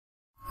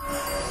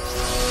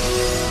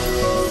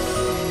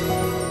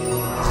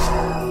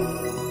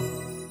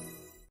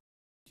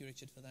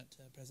Richard, for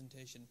that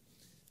presentation.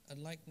 I'd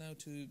like now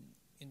to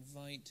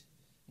invite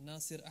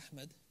Nasir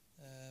Ahmed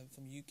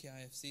from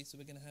UKIFC. So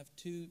we're going to have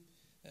two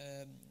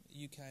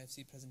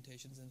UKIFC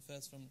presentations, and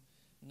first from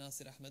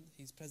Nasir Ahmed.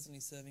 He's presently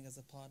serving as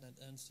a partner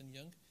at Ernst &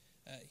 Young.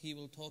 He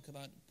will talk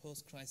about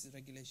post-crisis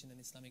regulation and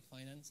Islamic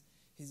finance.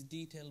 His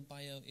detailed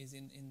bio is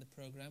in the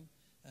program,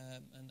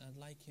 and I'd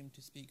like him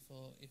to speak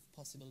for, if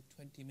possible,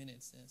 20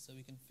 minutes, so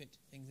we can fit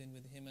things in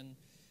with him and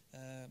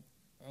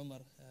Umar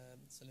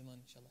Suleiman,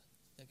 inshallah.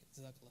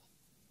 Jazakallah.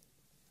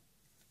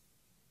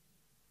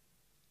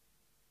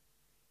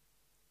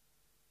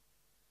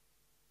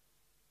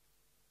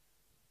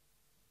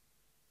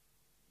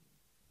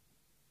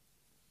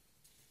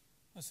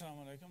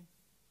 Assalamu alaikum,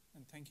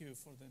 and thank you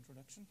for the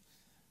introduction.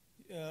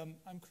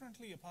 I'm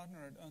currently a partner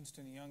at Ernst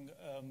 & Young,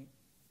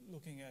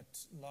 looking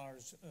at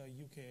large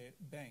UK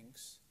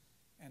banks,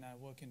 and I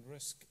work in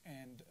risk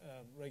and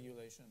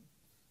regulation,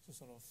 so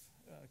sort of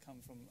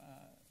come from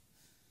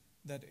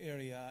that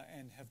area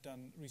and have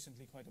done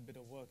recently quite a bit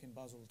of work in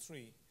Basel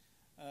III.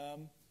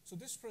 So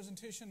this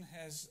presentation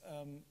has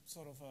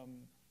sort of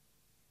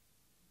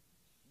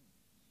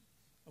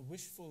a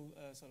wishful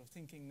sort of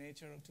thinking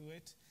nature to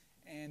it,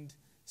 and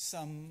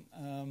some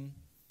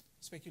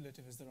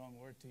speculative is the wrong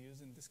word to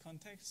use in this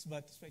context,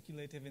 but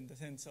speculative in the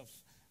sense of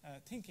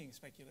thinking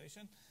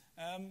speculation.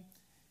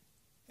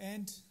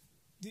 And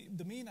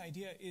the main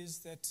idea is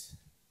that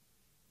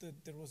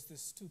there was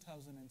this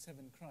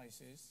 2007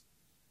 crisis,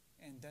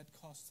 and that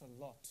costs a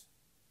lot.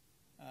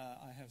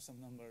 I have some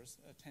numbers,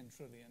 10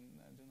 trillion.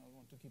 I do not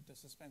want to keep the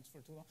suspense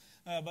for too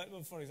long.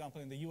 But for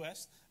example, in the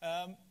US.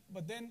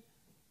 But then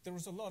there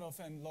was a lot of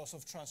loss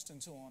of trust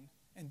and so on.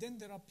 And then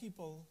there are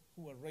people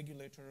who are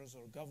regulators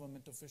or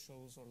government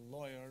officials or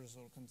lawyers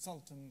or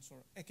consultants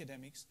or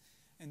academics.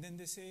 And then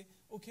they say,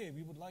 okay,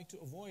 we would like to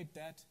avoid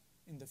that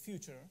in the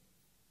future.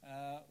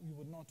 We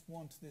would not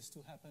want this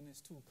to happen. It's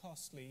too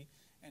costly.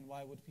 And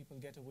why would people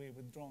get away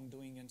with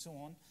wrongdoing and so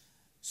on?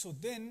 So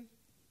then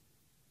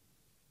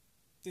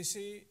they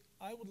say,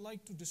 I would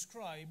like to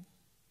describe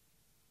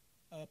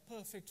a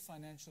perfect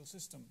financial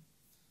system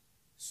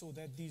so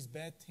that these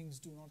bad things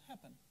do not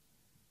happen.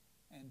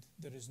 And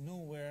there is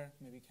nowhere,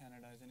 maybe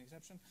Canada is an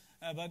exception,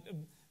 but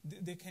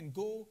they can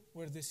go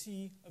where they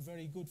see a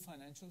very good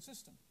financial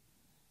system.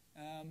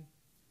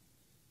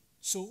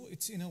 So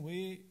it's in a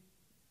way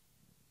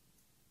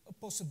a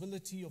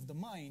possibility of the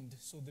mind.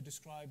 So they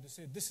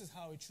say this is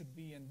how it should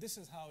be, and this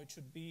is how it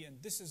should be, and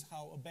this is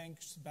how a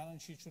bank's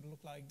balance sheet should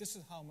look like, this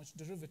is how much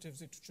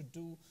derivatives it should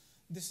do,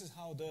 this is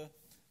how the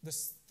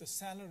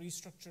salary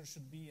structure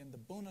should be, and the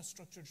bonus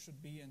structure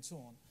should be, and so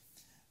on.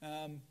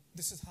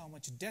 This is how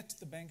much debt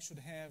the bank should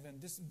have,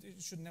 and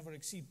it should never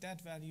exceed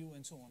that value,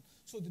 and so on.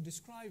 So they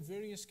describe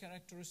various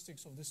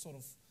characteristics of this sort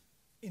of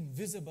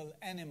invisible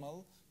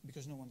animal,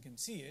 because no one can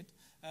see it.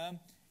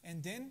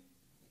 And then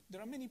there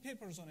are many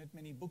papers on it,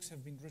 many books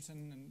have been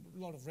written, and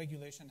a lot of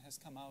regulation has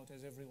come out,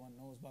 as everyone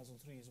knows. Basel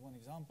III is one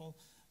example,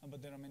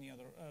 but there are many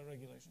other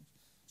regulations.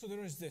 So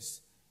there is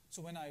this.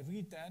 So when I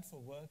read that for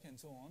work and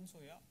so on, so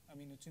yeah, I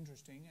mean, it's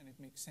interesting, and it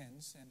makes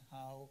sense, and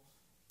how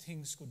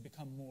things could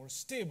become more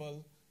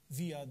stable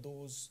via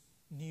those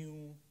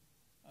new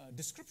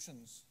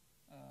descriptions.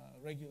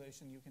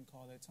 Regulation, you can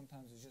call it.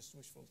 Sometimes it's just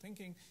wishful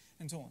thinking,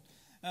 and so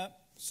on.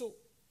 So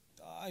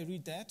I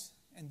read that,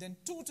 and then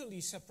totally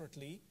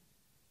separately,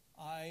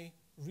 I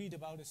read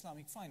about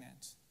Islamic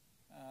finance.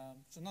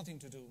 So nothing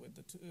to do with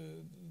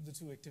the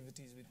two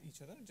activities with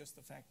each other, just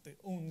the fact the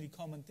only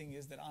common thing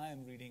is that I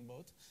am reading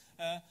both.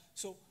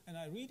 And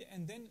I read,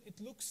 and then it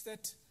looks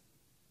that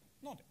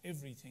not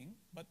everything,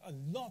 but a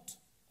lot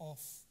of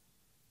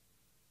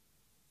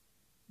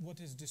what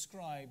is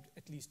described,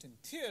 at least in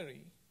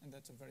theory, and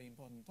that's a very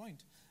important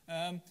point,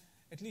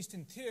 at least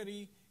in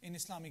theory, in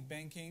Islamic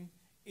banking,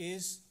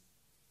 is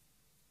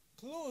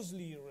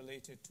closely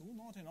related to,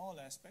 not in all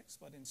aspects,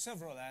 but in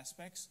several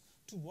aspects,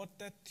 to what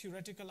that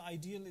theoretical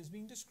ideal is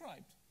being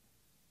described.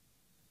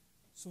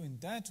 So in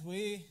that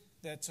way,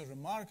 that's a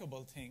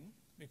remarkable thing,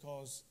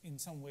 because in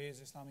some ways,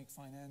 Islamic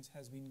finance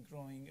has been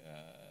growing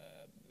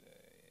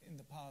in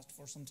the past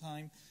for some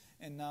time,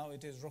 and now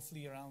it is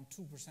roughly around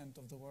 2%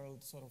 of the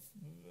world, sort of,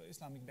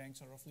 Islamic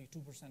banks are roughly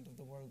 2% of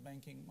the world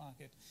banking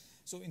market.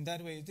 So in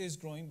that way, it is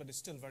growing, but it's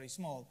still very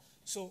small.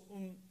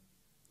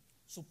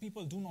 So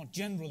people do not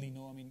generally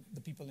know, I mean,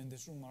 the people in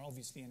this room are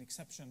obviously an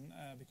exception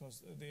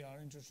because they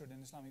are interested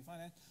in Islamic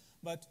finance,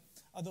 but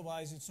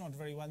otherwise it's not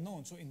very well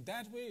known. So in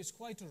that way, it's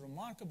quite a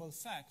remarkable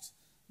fact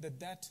that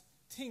that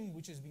thing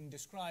which is being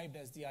described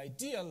as the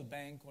ideal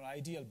bank or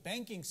ideal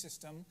banking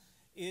system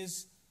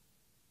is,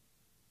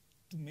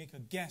 to make a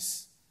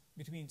guess,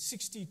 between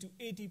 60 to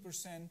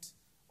 80%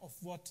 of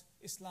what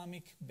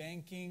Islamic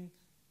banking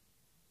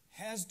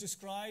has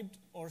described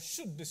or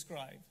should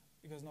describe,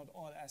 because not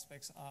all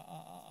aspects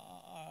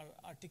are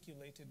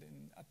articulated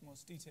in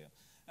utmost detail.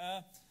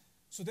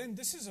 So then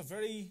this is a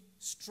very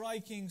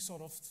striking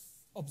sort of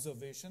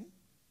observation,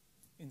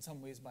 in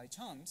some ways by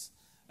chance.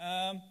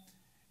 And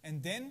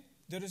then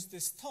there is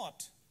this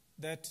thought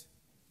that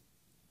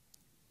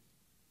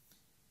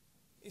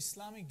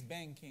Islamic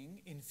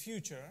banking in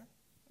future,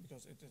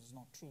 because it is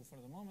not true for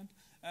the moment,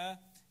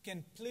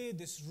 can play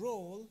this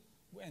role,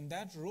 and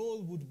that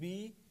role would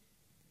be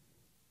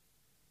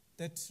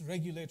that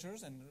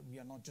regulators, and we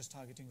are not just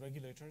targeting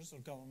regulators or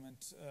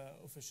government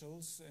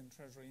officials and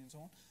treasury and so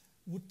on,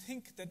 would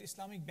think that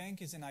Islamic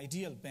bank is an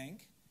ideal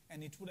bank,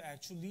 and it would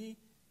actually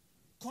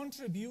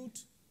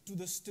contribute to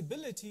the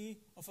stability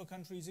of a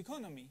country's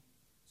economy.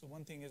 So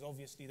one thing is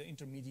obviously the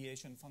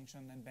intermediation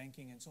function and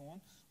banking and so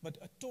on, but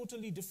a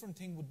totally different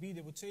thing would be,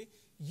 they would say,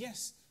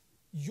 yes,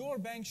 your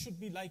bank should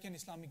be like an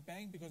Islamic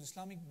bank because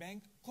Islamic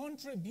bank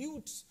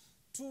contributes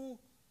to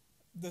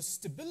the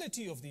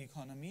stability of the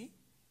economy,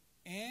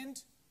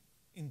 and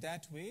in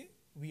that way,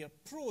 we are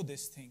pro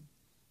this thing.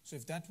 So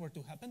if that were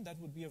to happen, that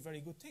would be a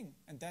very good thing,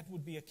 and that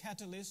would be a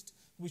catalyst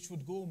which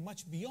would go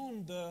much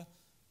beyond the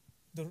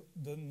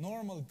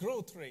normal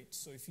growth rate.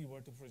 So if you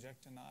were to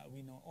project, and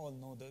we all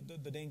know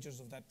the dangers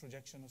of that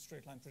projection, of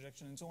straight line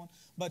projection and so on,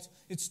 but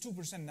it's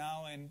 2%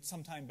 now, and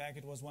some time back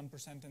it was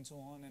 1% and so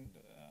on, and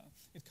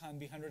it can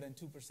be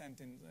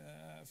 102% in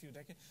a few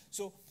decades.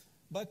 So,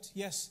 but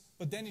yes,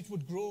 but then it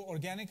would grow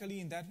organically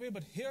in that way,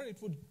 but here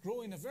it would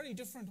grow in a very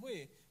different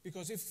way,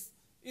 because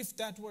if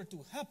that were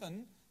to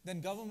happen, then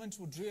governments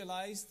would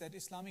realize that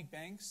Islamic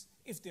banks,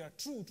 if they are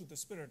true to the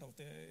spirit of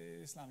the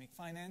Islamic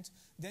finance,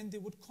 then they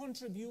would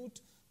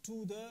contribute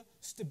to the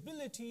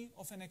stability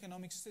of an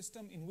economic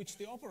system in which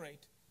they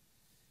operate.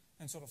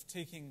 And sort of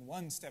taking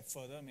one step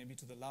further, maybe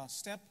to the last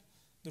step,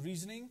 the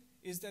reasoning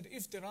is that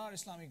if there are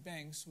Islamic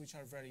banks which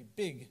are very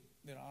big,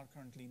 there are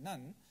currently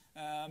none,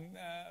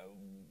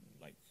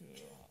 like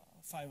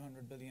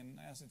 500 billion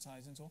asset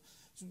size and so on.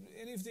 So,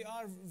 and if they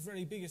are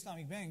very big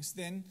Islamic banks,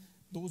 then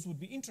those would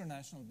be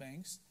international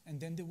banks, and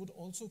then they would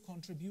also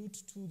contribute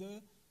to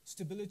the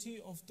stability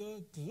of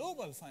the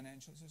global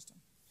financial system.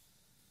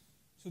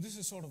 So this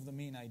is sort of the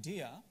main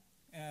idea,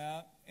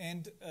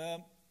 and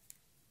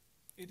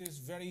it is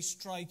very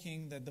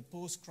striking that the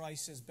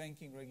post-crisis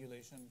banking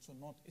regulation, so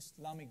not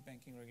Islamic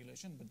banking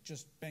regulation, but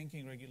just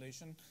banking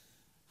regulation,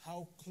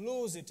 how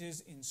close it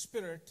is in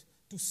spirit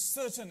to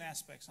certain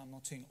aspects, I'm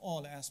not saying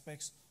all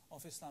aspects,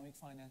 of Islamic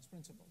finance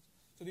principles.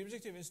 So the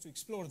objective is to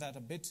explore that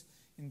a bit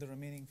in the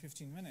remaining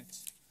 15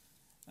 minutes.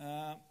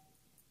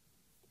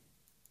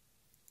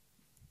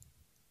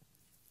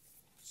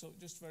 So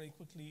just very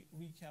quickly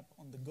recap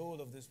on the goal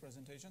of this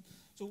presentation.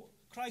 So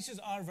crises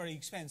are very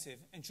expensive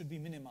and should be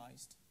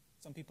minimized.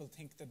 Some people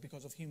think that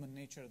because of human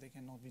nature they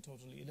cannot be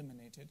totally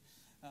eliminated.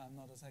 I'm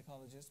not a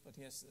psychologist, but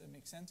yes, it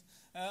makes sense.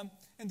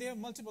 And they have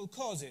multiple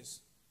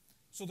causes.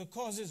 So the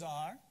causes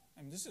are,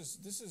 and this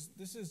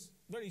is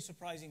very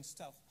surprising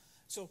stuff.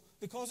 So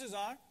the causes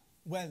are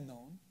well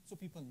known, so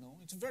people know.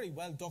 It's very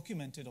well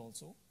documented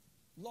also.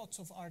 Lots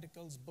of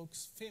articles,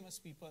 books, famous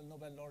people,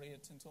 Nobel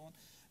laureates and so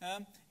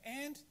on.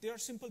 And they are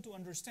simple to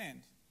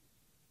understand.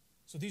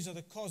 So these are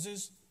the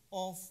causes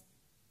of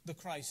the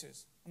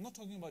crisis. I'm not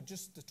talking about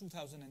just the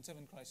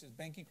 2007 crisis,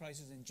 banking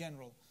crisis in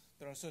general.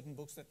 There are certain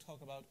books that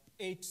talk about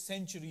 8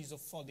 centuries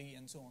of folly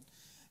and so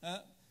on,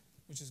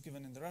 which is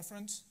given in the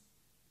reference.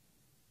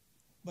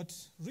 But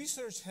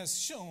research has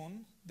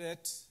shown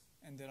that,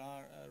 and there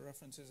are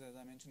references, as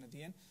I mentioned at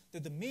the end,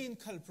 that the main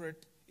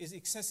culprit is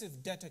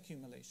excessive debt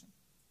accumulation.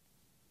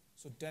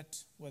 So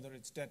debt, whether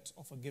it's debt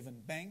of a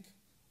given bank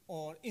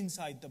or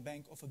inside the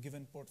bank of a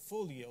given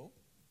portfolio,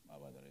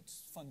 whether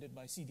it's funded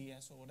by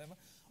CDS or whatever,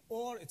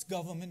 or it's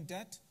government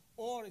debt,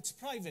 or it's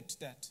private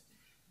debt.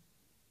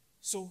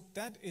 So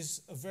that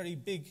is a very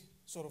big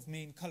sort of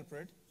main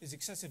culprit, is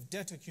excessive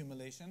debt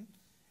accumulation,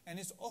 and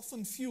it's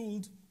often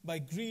fueled by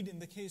greed in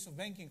the case of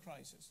banking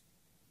crisis.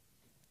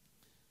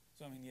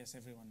 So I mean, yes,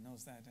 everyone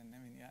knows that, and I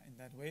mean, yeah, in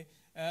that way.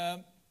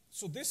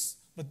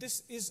 But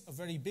this is a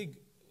very big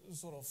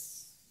sort of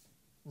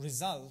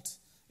result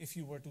if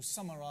you were to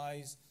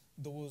summarize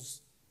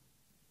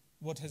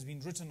what has been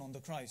written on the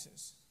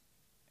crisis.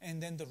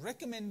 And then the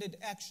recommended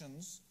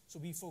actions, so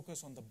we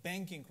focus on the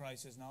banking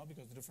crisis now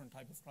because the different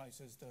type of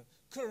crisis, the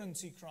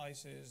currency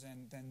crisis,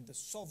 and then the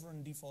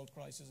sovereign default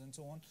crisis and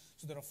so on.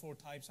 So there are 4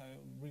 types. I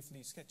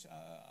briefly sketch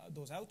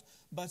those out.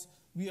 But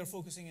we are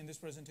focusing in this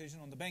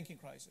presentation on the banking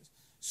crisis.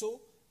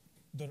 So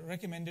the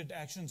recommended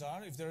actions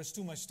are, if there is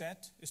too much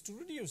debt, is to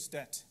reduce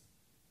debt.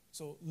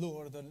 So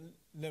lower the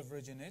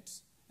leverage in it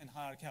and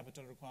higher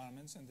capital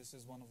requirements. And this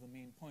is one of the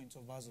main points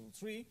of Basel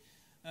III.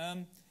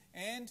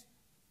 And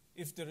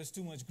if there is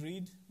too much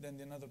greed, then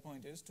another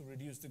point is to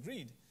reduce the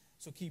greed.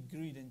 So keep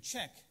greed in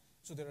check.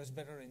 So there is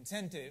better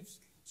incentives,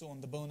 so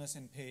on the bonus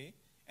and pay,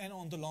 and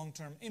on the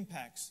long-term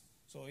impacts.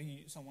 So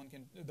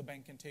the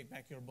bank can take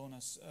back your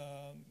bonus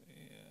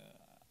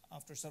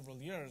after several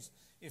years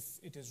if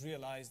it is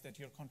realized that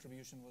your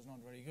contribution was not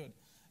very good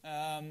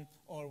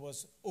or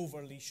was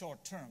overly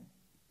short-term.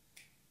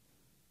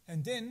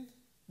 And then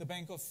the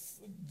Bank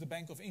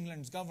of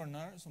England's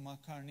governor, so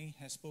Mark Carney,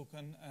 has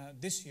spoken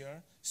this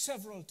year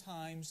several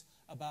times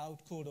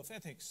about code of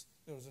ethics.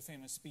 There was a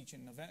famous speech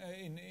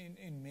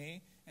in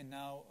May and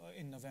now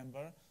in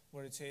November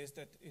where it says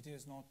that it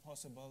is not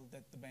possible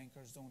that the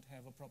bankers don't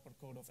have a proper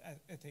code of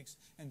ethics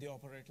and they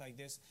operate like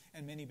this.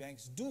 And many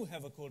banks do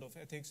have a code of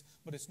ethics,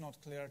 but it's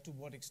not clear to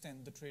what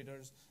extent the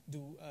traders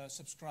do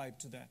subscribe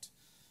to that.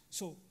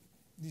 So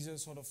these are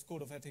sort of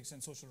code of ethics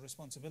and social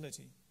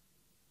responsibility.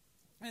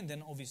 And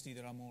then obviously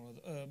there are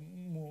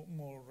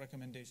more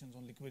recommendations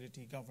on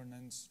liquidity,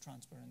 governance,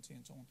 transparency,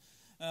 and so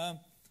on.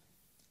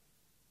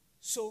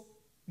 So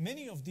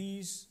many of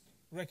these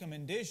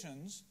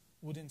recommendations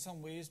would in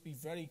some ways be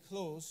very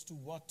close to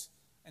what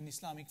an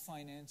Islamic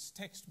finance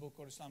textbook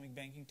or Islamic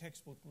banking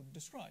textbook would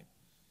describe.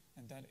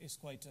 And that is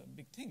quite a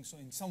big thing. So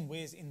in some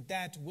ways, in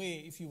that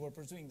way, if you were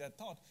pursuing that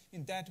thought,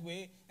 in that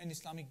way, an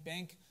Islamic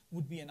bank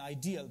would be an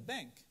ideal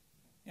bank.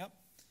 Yep.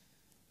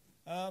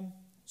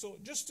 So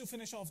just to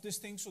finish off this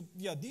thing, so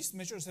yeah, these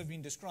measures have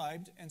been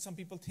described, and some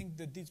people think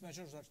that these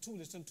measures are too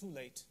little, too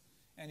late,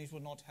 and it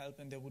would not help,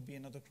 and there would be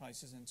another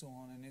crisis, and so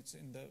on, and it's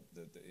in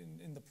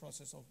the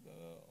process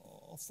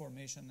of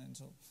formation, and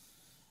so.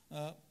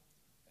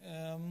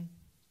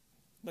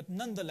 But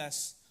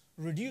nonetheless,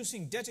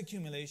 reducing debt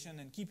accumulation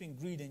and keeping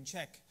greed in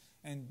check,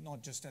 and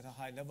not just at a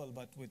high level,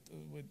 but with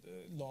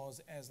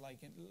laws as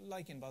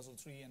like in Basel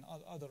III and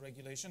other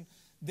regulation,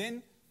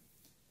 then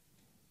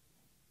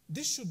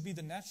this should be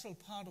the natural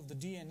part of the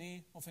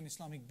DNA of an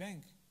Islamic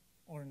bank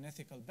or an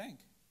ethical bank.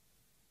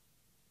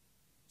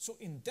 So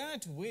in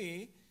that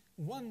way,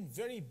 one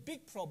very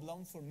big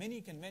problem for many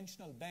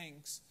conventional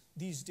banks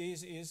these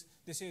days is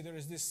they say there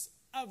is this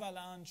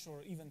avalanche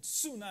or even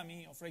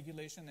tsunami of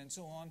regulation and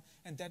so on,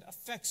 and that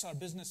affects our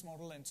business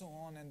model and so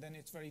on, and then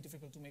it's very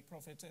difficult to make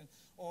profit.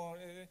 I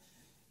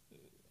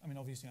mean,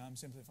 obviously I'm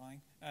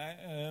simplifying.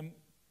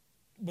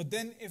 But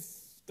then if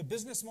the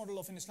business model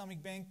of an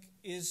Islamic bank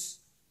is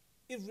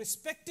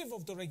irrespective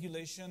of the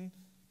regulation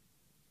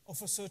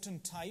of a certain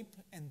type,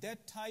 and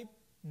that type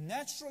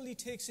naturally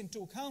takes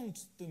into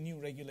account the new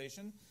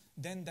regulation,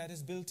 then that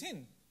is built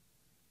in.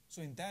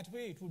 So in that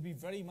way, it would be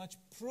very much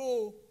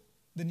pro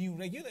the new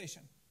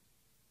regulation.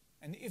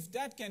 And if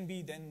that can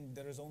be, then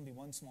there is only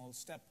one small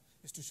step,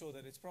 is to show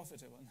that it's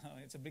profitable. Now,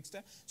 it's a big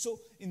step. So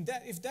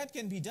if that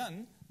can be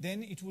done,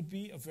 then it would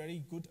be a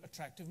very good,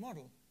 attractive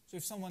model. So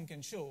if someone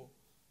can show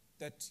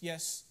that,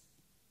 yes,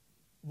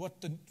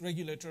 what the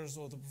regulators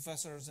or the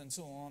professors and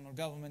so on or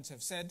governments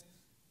have said,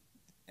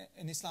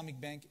 an Islamic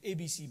bank,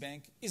 ABC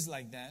Bank, is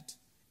like that,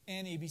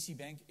 and ABC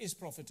Bank is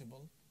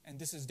profitable, and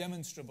this is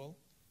demonstrable,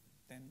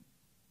 then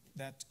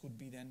that could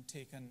be then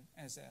taken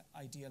as an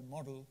ideal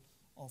model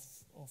of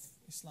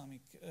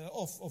Islamic,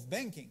 of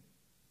banking,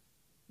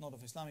 not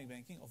of Islamic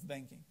banking, of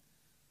banking.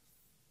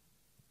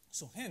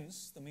 So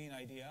hence, the main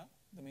idea,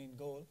 the main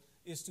goal,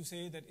 is to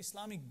say that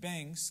Islamic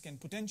banks can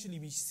potentially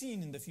be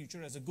seen in the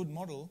future as a good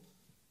model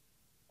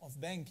of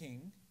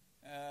banking.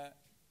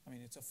 I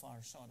mean, it's a far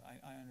shot.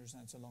 I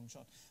understand it's a long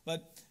shot.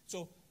 But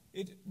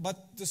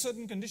the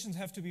certain conditions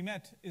have to be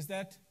met, is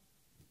that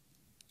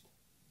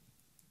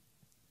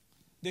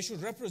they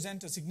should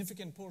represent a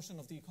significant portion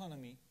of the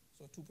economy,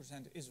 so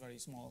 2% is very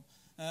small,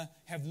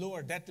 have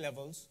lower debt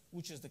levels,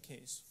 which is the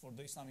case for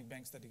the Islamic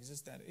banks that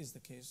exist, that is the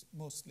case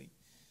mostly,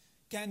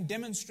 can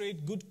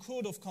demonstrate good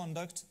code of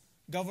conduct,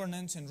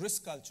 governance, and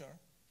risk culture.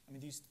 I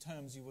mean, these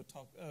terms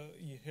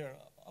you hear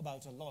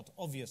about a lot,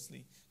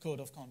 obviously. Code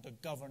of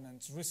conduct,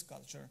 governance, risk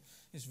culture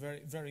is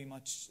very, very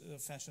much the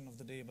fashion of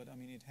the day, but I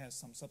mean, it has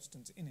some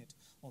substance in it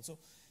also.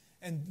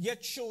 And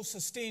yet show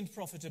sustained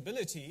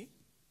profitability,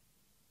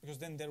 because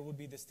then there would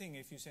be this thing,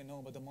 if you say,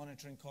 no, but the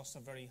monitoring costs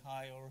are very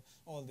high, or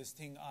all this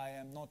thing, I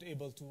am not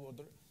able to,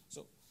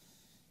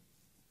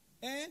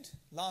 and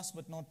last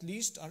but not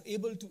least, are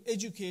able to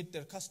educate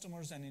their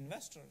customers and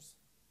investors.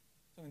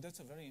 So I mean, that's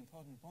a very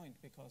important point,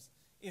 because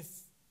if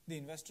the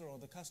investor or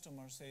the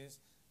customer says,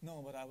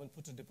 no, but I will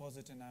put a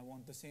deposit and I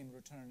want the same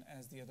return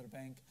as the other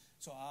bank,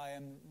 so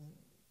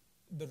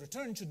the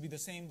return should be the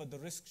same, but the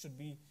risk should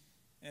be,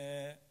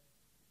 it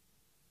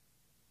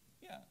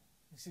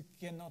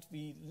cannot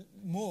be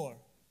more,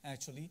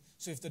 actually.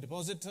 So if the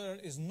depositor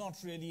is not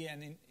really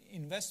an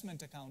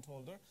investment account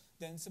holder,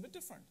 then it's a bit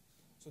different.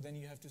 So then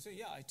you have to say,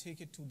 yeah, I take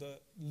it to the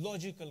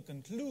logical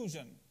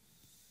conclusion.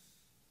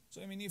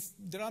 So I mean, if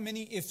there are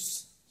many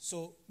ifs,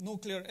 so no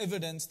clear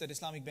evidence that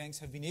Islamic banks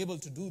have been able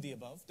to do the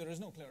above. There is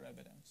no clear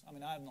evidence. I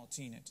mean, I have not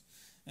seen it.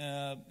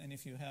 And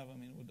if you have, I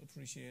mean, would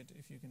appreciate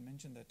if you can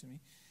mention that to me.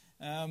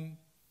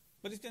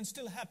 But it can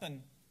still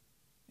happen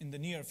in the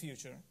near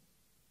future,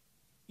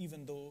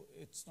 even though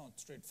it's not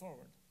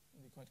straightforward.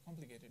 It'll be quite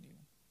complicated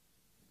even.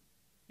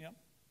 Yeah?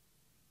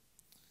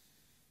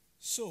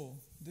 So,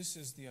 this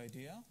is the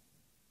idea.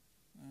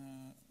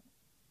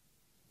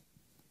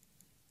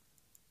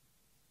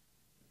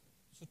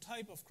 So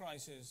type of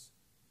crisis,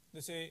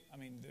 they say, I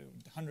mean, there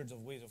are hundreds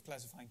of ways of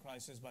classifying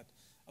crisis, but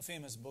a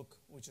famous book,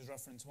 which is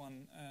reference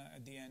one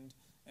at the end,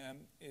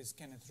 is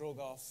Kenneth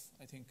Rogoff.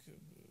 I think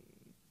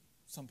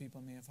some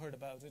people may have heard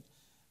about it.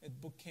 A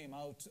book came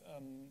out,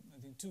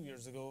 I think 2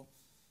 years ago,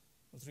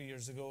 or 3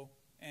 years ago,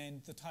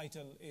 and the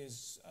title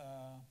is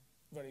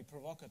very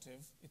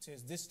provocative. It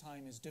says, "This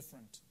time is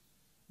different.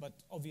 But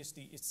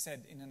obviously it's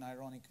said in an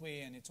ironic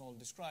way, and it's all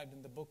described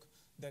in the book,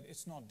 that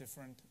it's not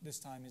different. This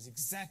time is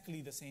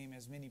exactly the same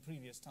as many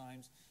previous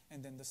times.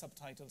 And then the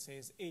subtitle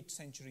says 8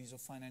 centuries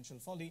of financial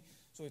folly.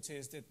 So it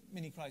says that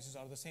many crises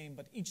are the same,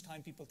 but each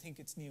time people think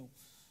it's new.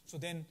 So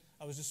then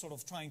I was just sort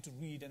of trying to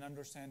read and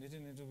understand it,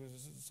 and it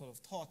was sort of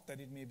thought that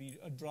it may be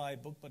a dry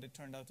book, but it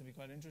turned out to be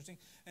quite interesting.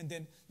 And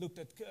then looked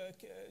at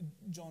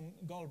John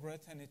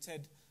Galbraith, and it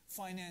said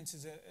finance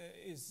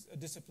is a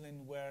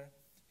discipline where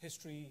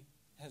history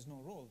has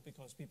no role,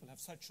 because people have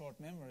such short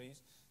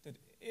memories that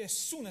as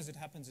soon as it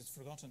happens, it's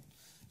forgotten.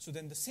 So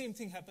then the same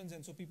thing happens,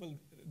 and so people,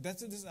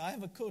 I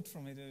have a quote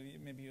from it,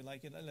 maybe you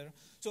like it later.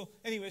 So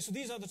anyway, so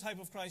these are the type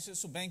of crises.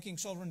 So banking,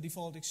 sovereign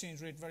default,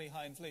 exchange rate, very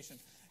high inflation.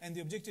 And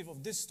the objective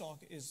of this talk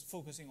is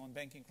focusing on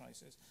banking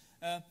crisis.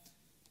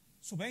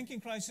 So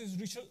banking crisis,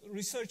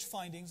 research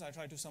findings, I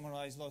try to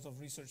summarize lots of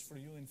research for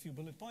you in a few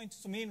bullet points.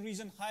 So main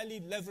reason,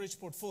 highly leveraged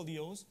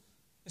portfolios,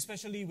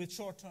 especially with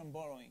short-term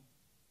borrowing.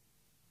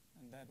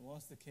 And that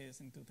was the case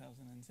in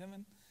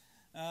 2007.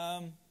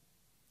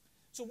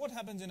 So what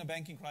happens in a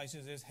banking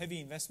crisis is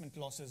heavy investment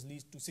losses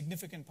lead to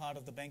significant part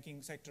of the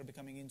banking sector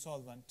becoming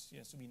insolvent.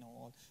 Yes, we know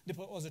all.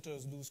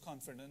 Depositors lose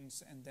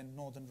confidence, and then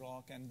Northern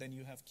Rock, and then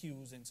you have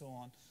queues and so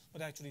on.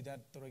 But actually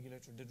that the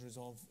regulator did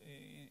resolve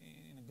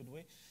in a good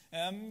way.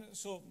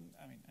 So,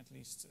 I mean, at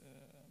least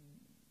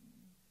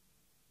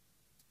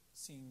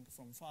seeing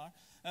from far.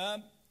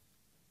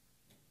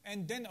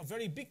 And then a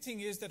very big thing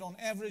is that on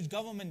average,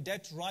 government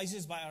debt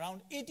rises by around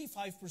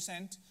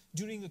 85%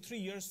 during the 3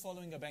 years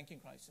following a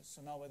banking crisis.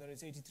 So now whether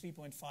it's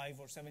 83.5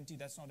 or 70,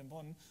 that's not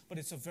important, but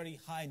it's a very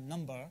high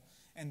number.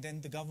 And then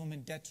the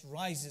government debt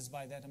rises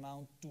by that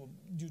amount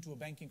due to a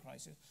banking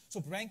crisis. So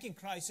banking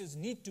crises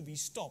need to be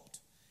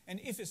stopped.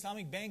 And if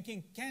Islamic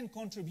banking can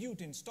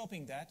contribute in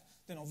stopping that,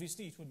 then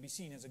obviously it would be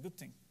seen as a good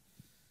thing.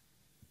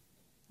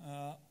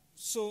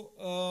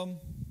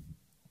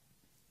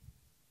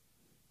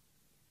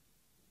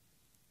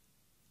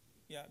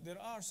 Yeah,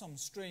 there are some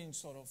strange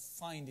sort of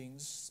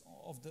findings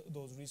of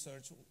those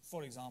research.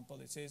 For example,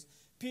 it says,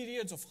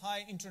 periods of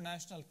high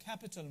international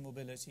capital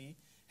mobility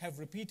have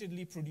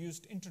repeatedly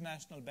produced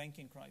international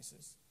banking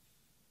crises.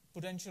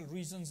 Potential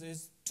reasons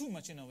is too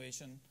much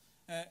innovation,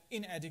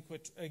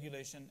 inadequate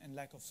regulation, and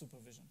lack of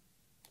supervision.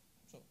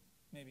 So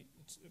maybe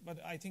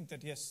but I think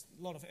that yes,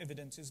 a lot of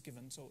evidence is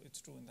given, so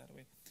it's true in that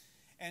way.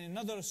 And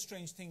another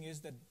strange thing is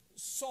that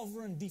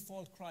sovereign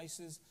default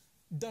crisis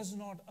does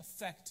not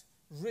affect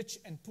rich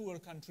and poor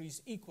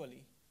countries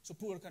equally. So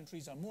poor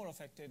countries are more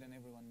affected, and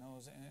everyone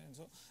knows.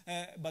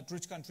 But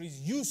rich countries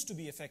used to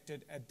be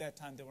affected. At that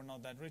time, they were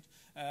not that rich,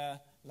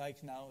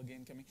 like now,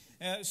 again coming.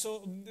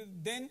 So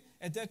then,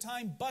 at that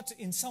time, but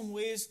in some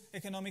ways,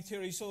 economic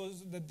theory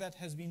shows that that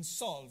has been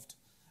solved.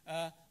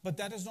 But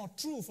that is not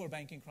true for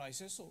banking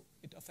crisis, so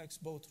it affects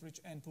both rich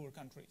and poor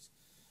countries.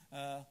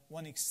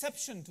 One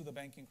exception to the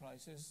banking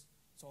crisis,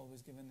 it's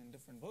always given in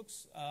different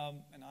books,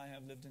 and I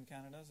have lived in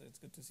Canada, so it's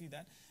good to see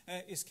that,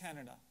 is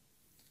Canada.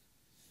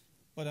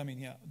 But I mean,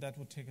 yeah, that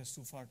would take us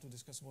too far to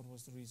discuss what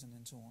was the reason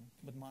and so on.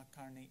 But Mark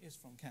Carney is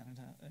from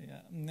Canada.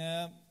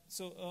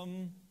 So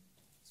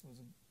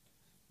it's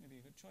maybe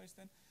a good choice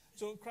then.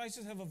 So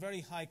crises have a very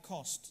high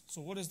cost.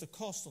 So what is the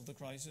cost of the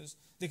crisis?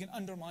 They can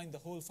undermine the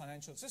whole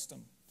financial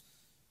system.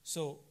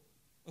 So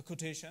a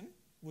quotation,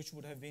 which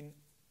would have been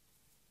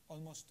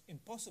almost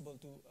impossible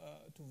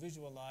to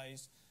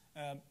visualize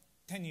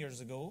 10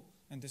 years ago,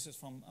 and this is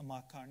from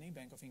Mark Carney,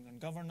 Bank of England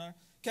governor.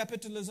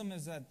 Capitalism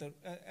is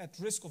at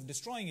risk of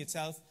destroying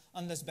itself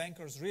unless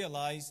bankers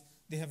realize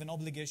they have an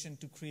obligation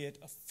to create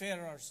a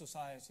fairer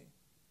society.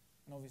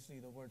 And obviously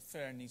the word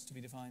fair needs to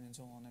be defined and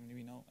so on, I mean,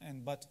 we know.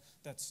 But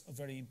that's a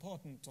very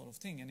important sort of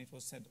thing, and it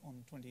was said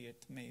on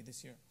 28th May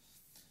this year.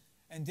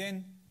 And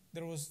then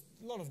there was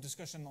a lot of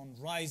discussion on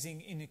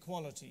rising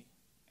inequality.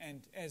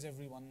 And as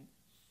everyone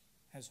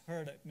has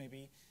heard it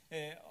maybe,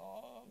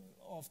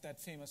 of that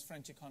famous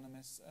French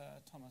economist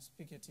Thomas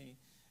Piketty,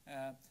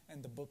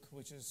 and the book,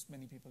 which is,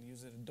 many people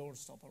use it, a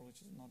doorstopper,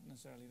 which is not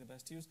necessarily the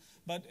best use,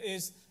 but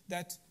is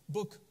that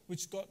book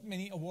which got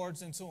many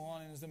awards and so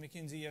on, and is the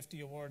McKinsey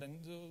FT Award and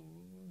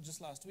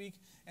just last week,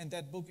 and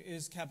that book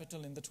is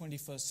Capital in the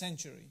 21st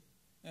Century.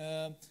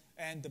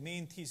 And the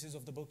main thesis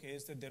of the book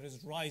is that there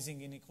is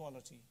rising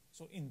inequality.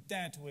 So in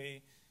that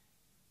way,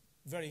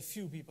 very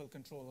few people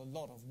control a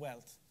lot of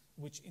wealth,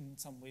 which in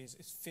some ways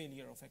is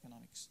failure of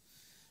economics.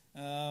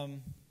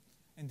 And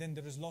then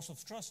there is loss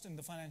of trust in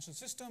the financial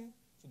system.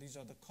 So these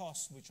are the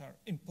costs, which are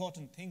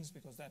important things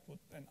because that would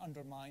then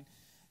undermine.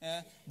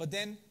 But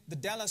then the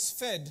Dallas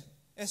Fed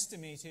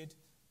estimated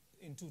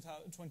in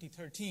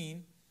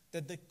 2013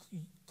 that the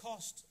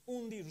cost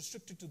only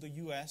restricted to the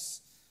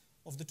US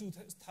of the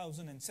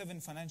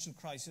 2007 financial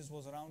crisis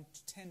was around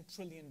 $10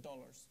 trillion.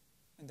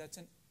 And that's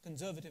a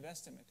conservative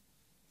estimate.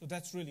 So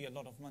that's really a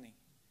lot of money.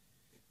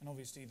 And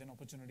obviously then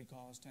opportunity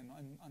cost and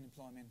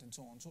unemployment and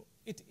so on. So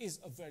it is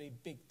a very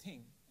big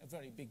thing, a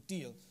very big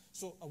deal.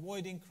 So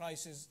avoiding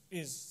crisis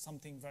is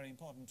something very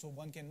important. So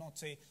one cannot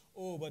say,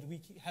 oh, but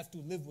we have to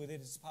live with it,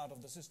 it's part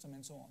of the system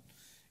and so on.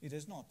 It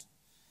is not.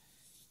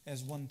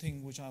 as one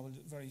thing which I will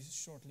very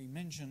shortly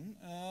mention.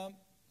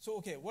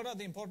 Okay, what are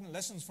the important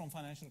lessons from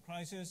financial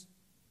crisis?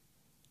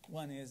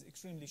 One is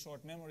extremely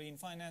short memory in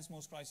finance.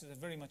 Most crises have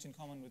very much in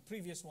common with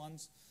previous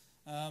ones.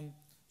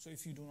 So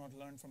if you do not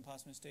learn from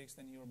past mistakes,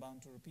 then you're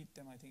bound to repeat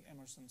them. I think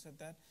Emerson said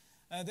that.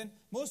 Then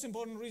most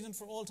important reason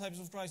for all types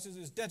of crisis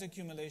is debt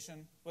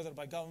accumulation, whether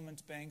by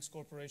governments, banks,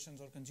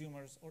 corporations, or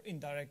consumers, or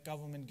indirect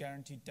government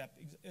guaranteed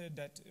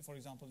debt, for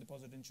example,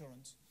 deposit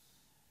insurance.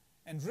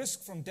 And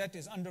risk from debt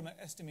is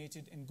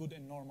underestimated in good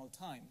and normal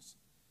times.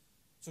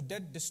 So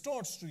debt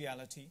distorts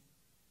reality,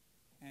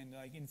 and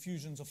like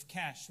infusions of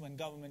cash, when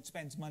government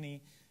spends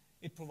money,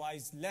 it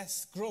provides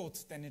less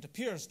growth than it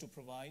appears to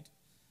provide.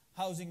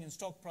 Housing and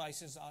stock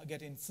prices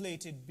get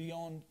inflated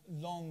beyond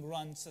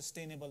long-run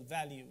sustainable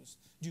values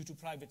due to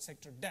private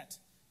sector debt.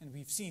 And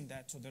we've seen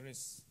that, so there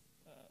is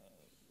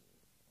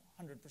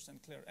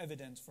 100% clear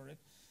evidence for it.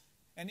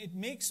 And it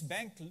makes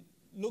banks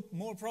look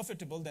more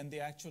profitable than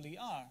they actually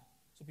are.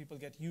 So people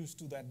get used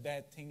to that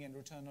bad thing and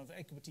return of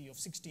equity of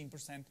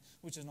 16%,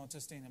 which is not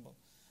sustainable.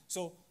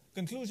 So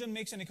conclusion,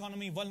 makes an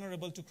economy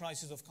vulnerable to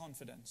crisis of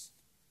confidence.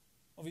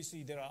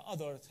 Obviously, there are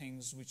other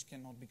things which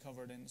cannot be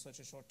covered in such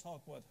a short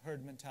talk, with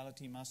herd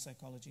mentality, mass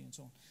psychology, and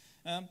so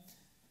on.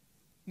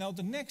 Now,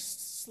 the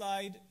next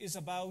slide is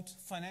about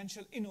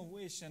financial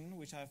innovation,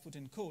 which I've put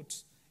in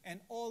quotes,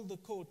 and all the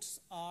quotes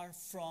are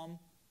from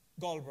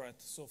Galbraith,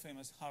 so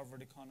famous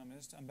Harvard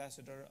economist,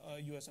 ambassador,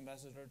 US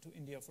ambassador to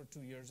India for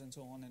 2 years and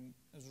so on, and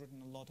has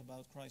written a lot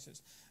about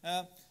crisis.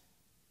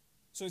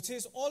 So it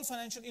says, all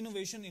financial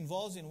innovation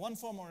involves in one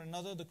form or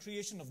another the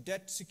creation of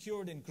debt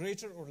secured in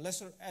greater or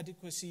lesser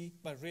adequacy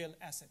by real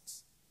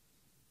assets.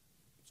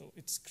 So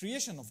it's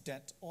creation of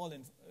debt, all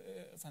in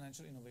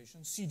financial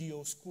innovation.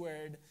 CDO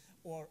squared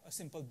or a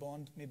simple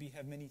bond maybe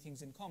have many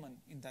things in common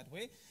in that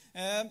way.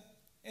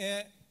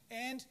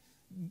 And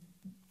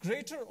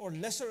greater or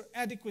lesser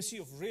adequacy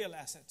of real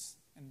assets.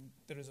 And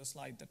there is a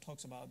slide that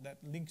talks about that,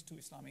 linked to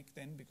Islamic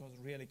then, because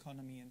real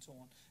economy and so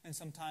on. And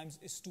sometimes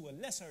it's to a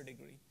lesser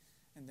degree,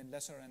 and then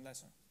lesser and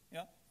lesser.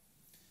 Yeah?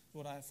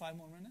 Would I have 5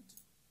 more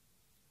minutes?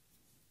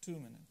 2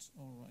 minutes.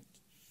 All right.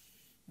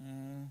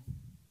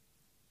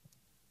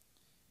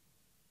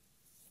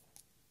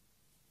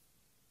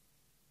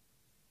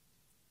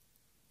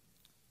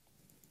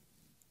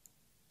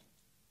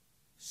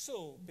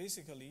 So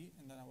basically,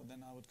 and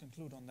then I would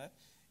conclude on that,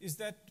 is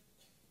that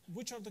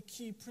which are the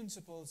key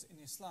principles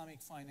in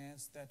Islamic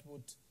finance that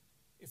would,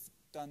 if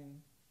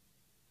done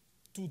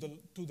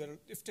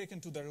if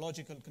taken to their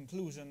logical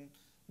conclusion,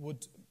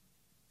 would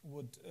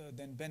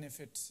then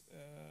benefit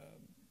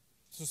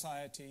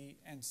society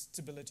and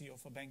stability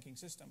of a banking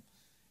system,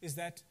 is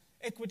that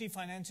equity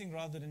financing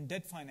rather than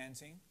debt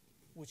financing,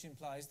 which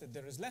implies that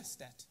there is less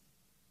debt.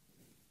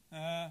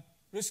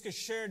 Risk is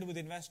shared with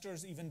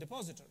investors, even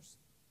depositors.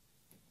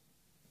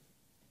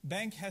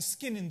 Bank has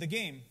skin in the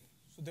game.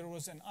 So there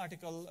was an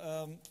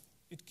article,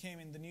 it came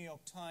in the New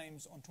York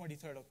Times on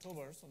 23rd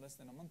October, so less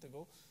than a month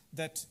ago,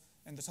 that,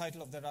 and the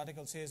title of that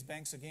article says,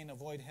 banks again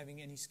avoid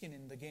having any skin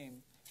in the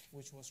game,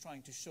 which was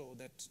trying to show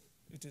that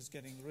it is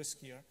getting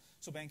riskier.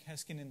 So bank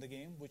has skin in the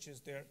game, which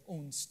is their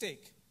own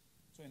stake.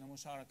 So in a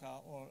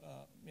musharaka or,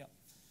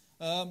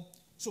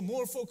 so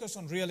more focus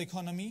on real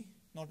economy,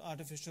 not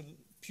artificial,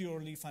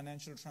 purely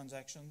financial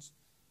transactions.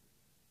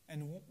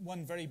 And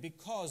one very big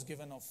cause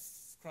given of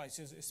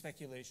crisis is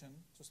speculation.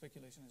 So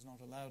speculation is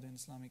not allowed in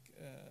Islamic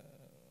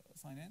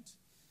finance.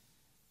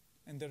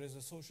 And there is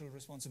a social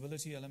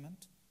responsibility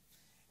element.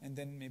 And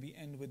then maybe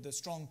end with the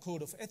strong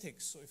code of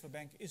ethics. So if a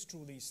bank is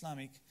truly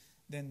Islamic,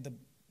 then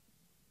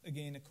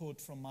again a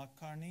quote from Mark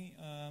Carney.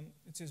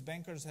 It says,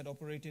 bankers had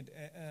operated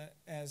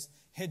as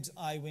heads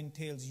I win,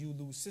 tails you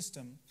lose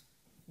system,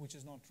 which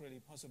is not really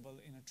possible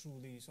in a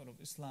truly sort of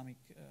Islamic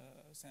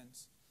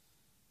sense.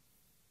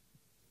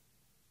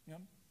 Yeah.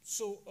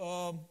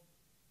 So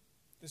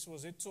this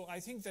was it. So I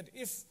think that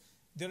if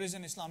there is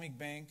an Islamic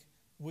bank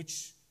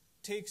which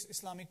takes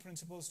Islamic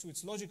principles to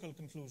its logical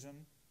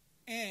conclusion,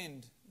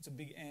 and, it's a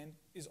big and,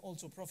 is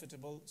also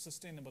profitable,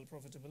 sustainable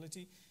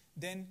profitability,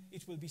 then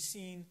it will be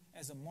seen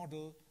as a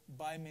model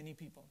by many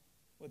people,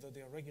 whether they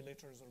are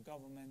regulators or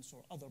governments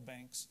or other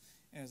banks,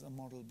 as a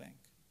model bank.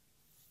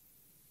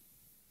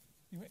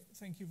 Anyway,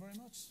 thank you very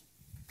much.